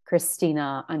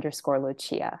Kristina underscore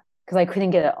Lucia. because I couldn't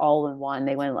get it all in one.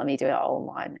 They wouldn't let me do it all in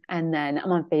one. And then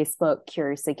I'm on Facebook,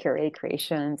 Curiously Curated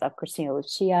Creations of Kristina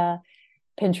Lucia.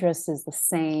 Pinterest is the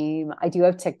same. I do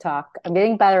have TikTok. I'm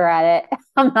getting better at it.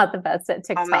 I'm not the best at Oh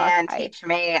TikTok. man, teach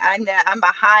me. I'm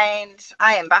behind.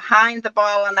 I am behind the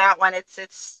ball on that one.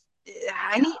 It's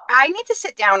I need to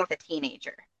sit down with a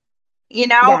teenager. I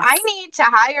Yes. need to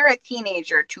hire a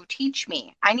teenager to teach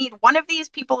me. I need one of these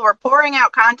people who are pouring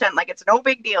out content like it's no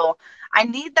big deal. I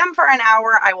need them for an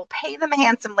hour. I will pay them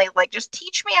handsomely. Like, just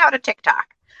teach me how to TikTok.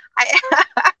 I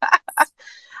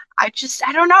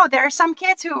I don't know. There are some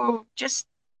kids who just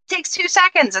takes 2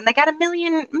 seconds and they got a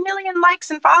million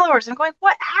likes and followers. And I'm going,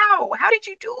 what? How did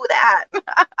you do that?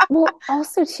 Well,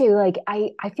 also too, like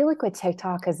I feel like with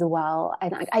TikTok as well,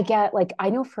 and I get like I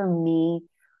know for me,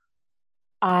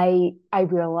 I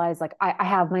realize like I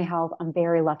have my health. I'm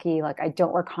very lucky. Like I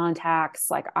don't wear contacts.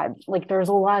 Like I like there's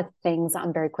a lot of things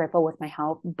I'm very grateful with my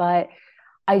health, but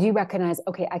I do recognize,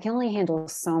 okay, I can only handle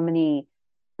so many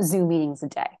Zoom meetings a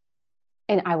day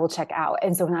and I will check out.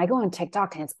 And so when I go on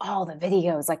TikTok and it's all the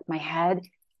videos, like my head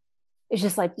is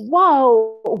just like,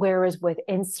 whoa. Whereas with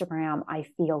Instagram, I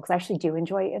feel, because I actually do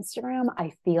enjoy Instagram,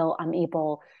 I feel I'm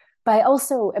able, but I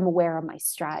also am aware of my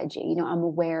strategy. I'm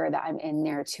aware that I'm in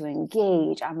there to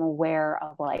engage. I'm aware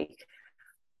of like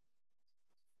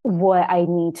what I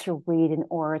need to read in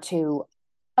order to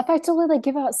effectively like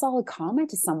give a solid comment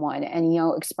to someone and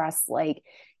express like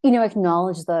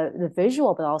acknowledge the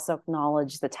visual but also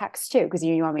acknowledge the text too, because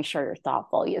you want to make sure you're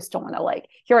thoughtful. You just don't want to like,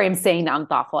 here I am saying that I'm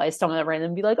thoughtful, I just don't want to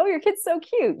randomly be like, oh, your kid's so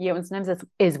cute, and sometimes it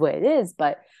is what it is,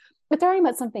 but if they're talking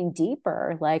about something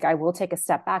deeper, like I will take a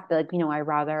step back, be like, I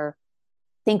rather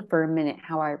think for a minute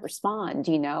how I respond,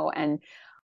 and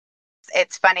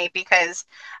It's funny because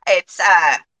it's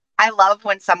I love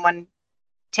when someone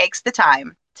takes the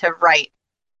time to write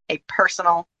a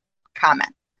personal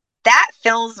comment. That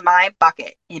fills my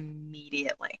bucket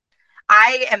immediately.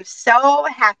 I am so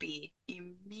happy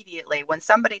immediately when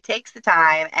somebody takes the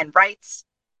time and writes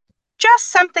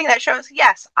just something that shows,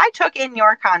 yes, I took in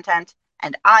your content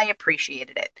and I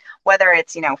appreciated it. Whether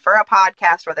it's, for a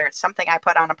podcast, whether it's something I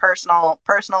put on a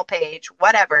personal page,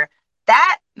 whatever.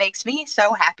 That makes me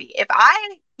so happy. If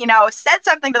I, said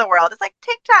something to the world, it's like,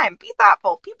 take time, be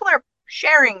thoughtful. People are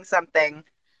sharing something,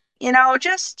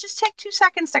 just take 2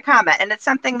 seconds to comment. And it's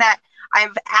something that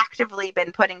I've actively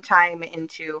been putting time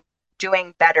into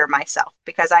doing better myself,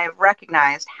 because I have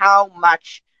recognized how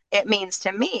much it means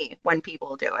to me when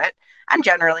people do it. And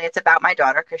generally it's about my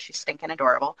daughter because she's stinking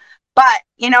adorable. But,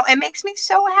 it makes me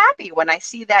so happy when I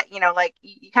see that, like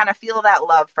you kind of feel that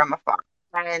love from afar.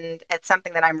 And it's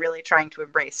something that I'm really trying to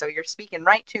embrace. So you're speaking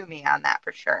right to me on that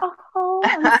for sure. oh,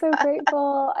 I'm so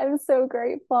grateful. I'm so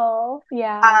grateful.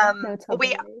 Yeah, no,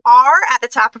 We totally. are at the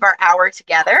top of our hour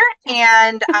together,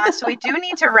 Yes. and so we do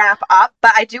need to wrap up.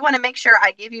 But I do want to make sure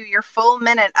I give you your full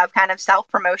minute of kind of self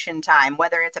promotion time,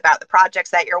 whether it's about the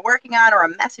projects that you're working on or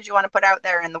a message you want to put out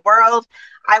there in the world.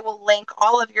 I will link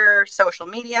all of your social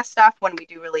media stuff when we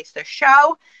do release the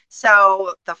show.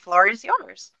 So the floor is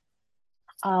yours.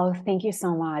 Oh, thank you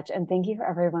so much. And thank you for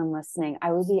everyone listening.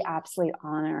 I would be absolutely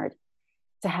honored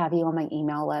to have you on my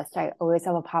email list. I always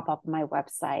have a pop up on my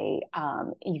website.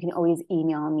 You can always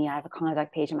email me. I have a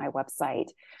contact page on my website.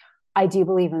 I do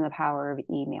believe in the power of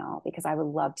email because I would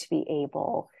love to be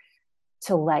able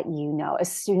to let you know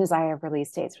as soon as I have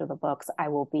release dates for the books, I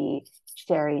will be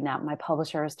sharing that. My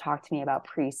publisher has talked to me about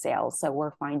pre-sales, so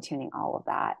we're fine tuning all of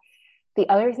that. The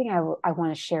other thing I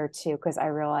want to share too, because I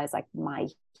realize like my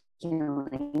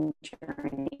healing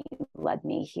journey led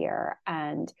me here.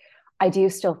 And I do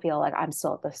still feel like I'm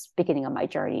still at the beginning of my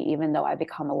journey, even though I've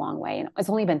become a long way. And it's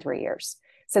only been 3 years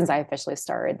since I officially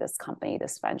started this company,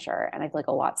 this venture. And I feel like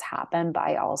a lot's happened, but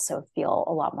I also feel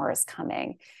a lot more is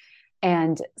coming.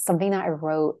 And something that I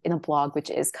wrote in a blog, which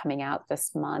is coming out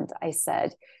this month, I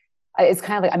said, it's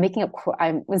kind of like I'm making up.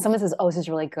 When someone says, "Oh, this is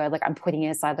really good," like I'm putting it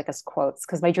aside like as quotes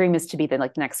because my dream is to be the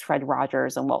like next Fred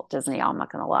Rogers and Walt Disney. I'm not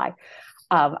going to lie.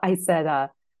 I said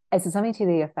something to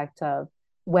the effect of,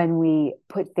 "When we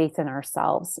put faith in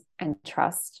ourselves and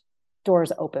trust,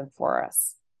 doors open for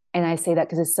us." And I say that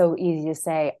because it's so easy to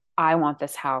say, "I want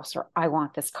this house," or "I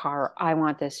want this car," or "I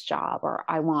want this job," or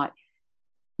 "I want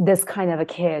this kind of a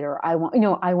kid," or I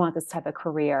want this type of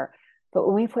career. But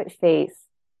when we put faith,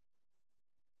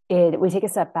 we take a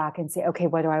step back and say, okay,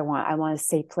 what do I want? I want a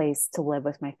safe place to live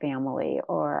with my family,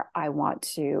 or I want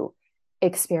to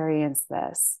experience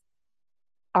this.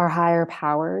 Our higher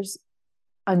powers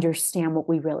understand what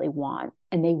we really want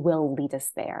and they will lead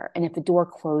us there. And if the doors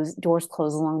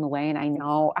close along the way, and I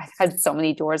know I've had so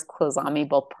many doors close on me,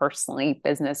 both personally,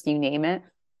 business, you name it,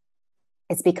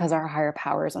 It's because our higher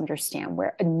powers understand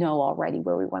know already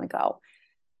where we want to go,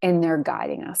 and they're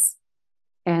guiding us.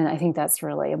 And I think that's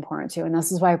really important too. And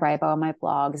this is why I write about my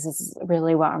blogs. This is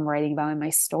really what I'm writing about in my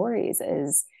stories,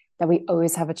 is that we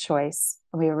always have a choice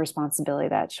and we have a responsibility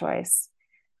of that choice.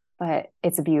 But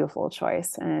it's a beautiful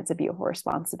choice and it's a beautiful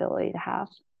responsibility to have.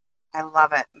 I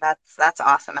love it. That's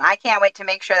awesome. And I can't wait to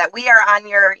make sure that we are on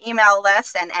your email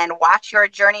list and watch your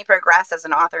journey progress as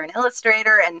an author and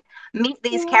illustrator and meet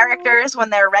these Yeah. characters when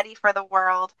they're ready for the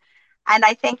world. And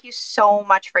I thank you so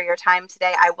much for your time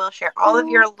today. I will share all of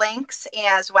your Oh, links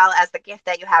as well as the gift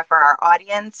that you have for our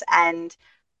audience. And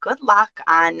good luck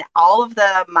on all of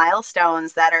the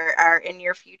milestones that are in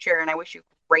your future. And I wish you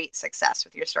great success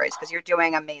with your stories because you're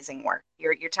doing amazing work.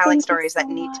 You're telling thank you stories that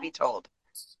so need to be much. told.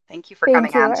 Thank you for Thank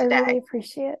coming you. on I really today.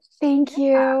 appreciate it. Thank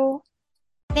Yeah. you.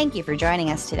 Thank you for joining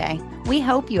us today. We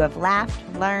hope you have laughed,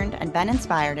 learned, and been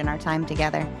inspired in our time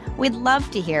together. We'd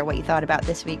love to hear what you thought about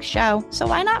this week's show, so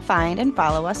why not find and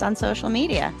follow us on social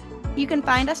media? You can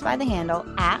find us by the handle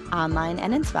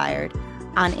 @onlineandinspired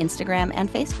on Instagram and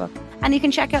Facebook. And you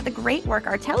can check out the great work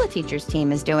our teleteachers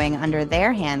team is doing under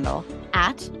their handle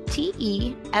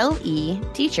 @TELE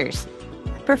Teachers.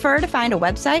 Prefer to find a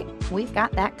website? We've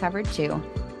got that covered too.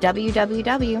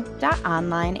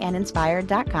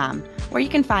 www.onlineandinspired.com, where you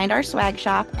can find our swag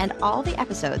shop and all the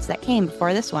episodes that came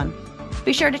before this one.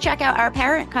 Be sure to check out our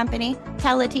parent company,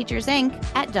 Teleteachers Inc.,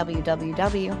 at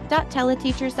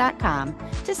www.teleteachers.com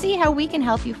to see how we can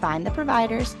help you find the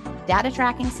providers, data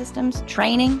tracking systems,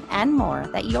 training, and more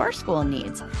that your school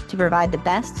needs to provide the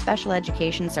best special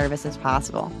education services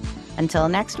possible. Until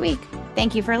next week,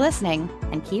 thank you for listening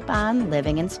and keep on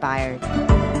living inspired.